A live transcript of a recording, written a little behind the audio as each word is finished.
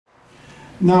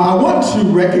Now, I want to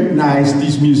recognize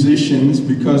these musicians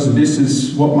because this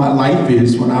is what my life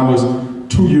is. When I was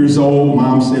 2 years old,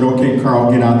 Mom said, okay,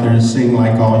 Carl, get out there and sing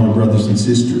like all your brothers and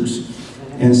sisters.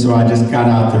 And so I just got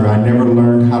out there. I never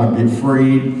learned how to be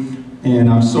afraid. And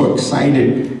I'm so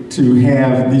excited to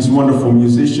have these wonderful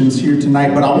musicians here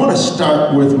tonight. But I want to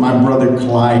start with my brother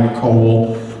Clyde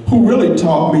Cole, who really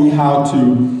taught me how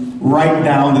to write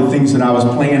down the things that I was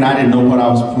playing. I didn't know what I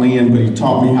was playing, but he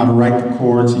taught me how to write the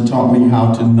chords. He taught me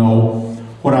how to know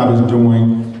what I was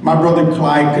doing. My brother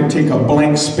Clyde could take a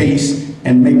blank space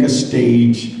and make a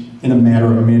stage in a matter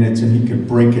of minutes, and he could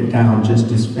break it down just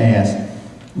as fast.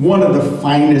 One of the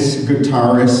finest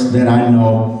guitarists that I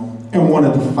know, and one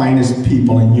of the finest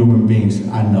people and human beings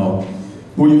I know.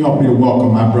 Will you help me to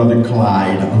welcome my brother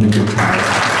Clyde on the guitar?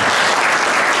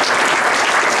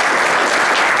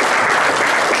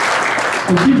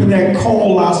 And keeping that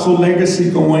Cole Lasso legacy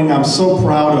going, I'm so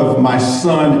proud of my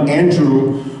son,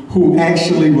 Andrew, who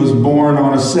actually was born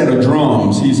on a set of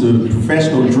drums. He's a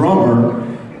professional drummer.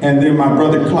 And then my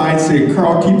brother Clyde said,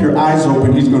 Carl, keep your eyes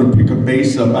open. He's going to pick a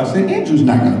bass up. I said, Andrew's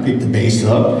not going to pick the bass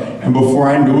up. And before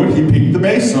I knew it, he picked the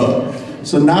bass up.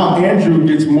 So now Andrew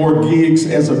gets more gigs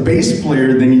as a bass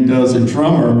player than he does a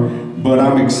drummer. But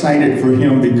I'm excited for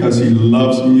him because he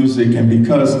loves music, and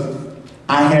because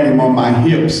I had him on my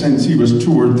hip since he was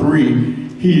 2 or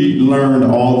 3. He learned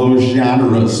all those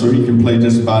genres, so he can play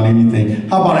just about anything.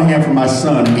 How about a hand for my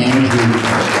son, Andrew?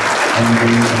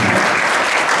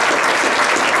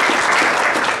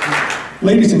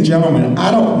 Ladies and gentlemen,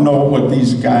 I don't know what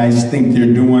these guys think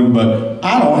they're doing, but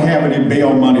I don't have any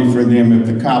bail money for them if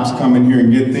the cops come in here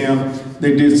and get them.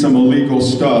 They did some illegal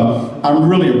stuff. I'm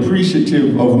really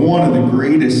appreciative of one of the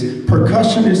greatest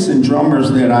percussionists and drummers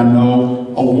that I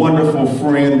know, a wonderful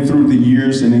friend through the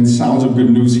years and in Sounds of Good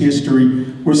News history.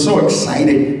 We're so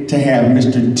excited to have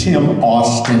Mr. Tim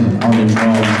Austin on the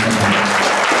drums tonight.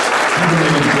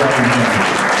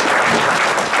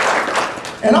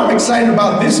 And I'm excited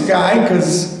about this guy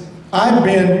because I've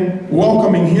been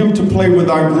welcoming him to play with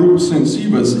our group since he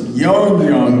was a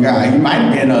young guy. He might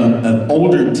have been an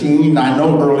older teen, I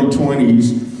know early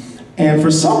 20s. And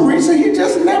for some reason, he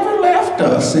just never left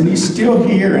us, and he's still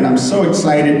here, and I'm so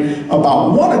excited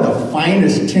about one of the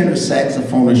finest tenor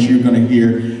saxophonists you're going to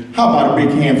hear. How about a big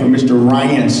hand for Mr.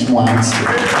 Ryan Swanson?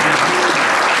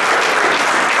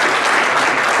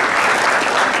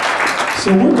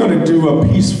 So we're going to do a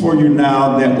piece for you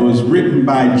now that was written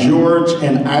by George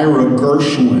and Ira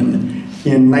Gershwin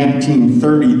in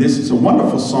 1930. This is a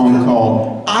wonderful song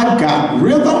called I've Got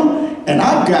Rhythm and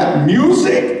I've Got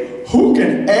Music. Who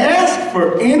can ask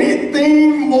for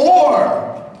anything more?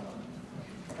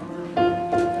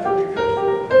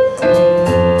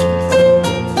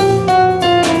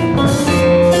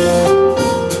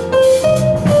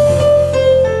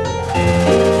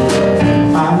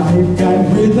 I've got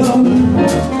rhythm,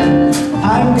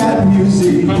 I've got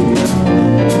music,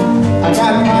 I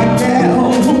got my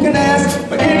gal who can ask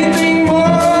for anything more.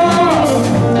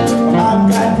 I've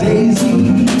got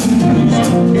daisies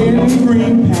in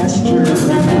green pastures,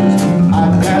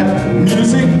 I've got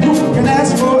music who can ask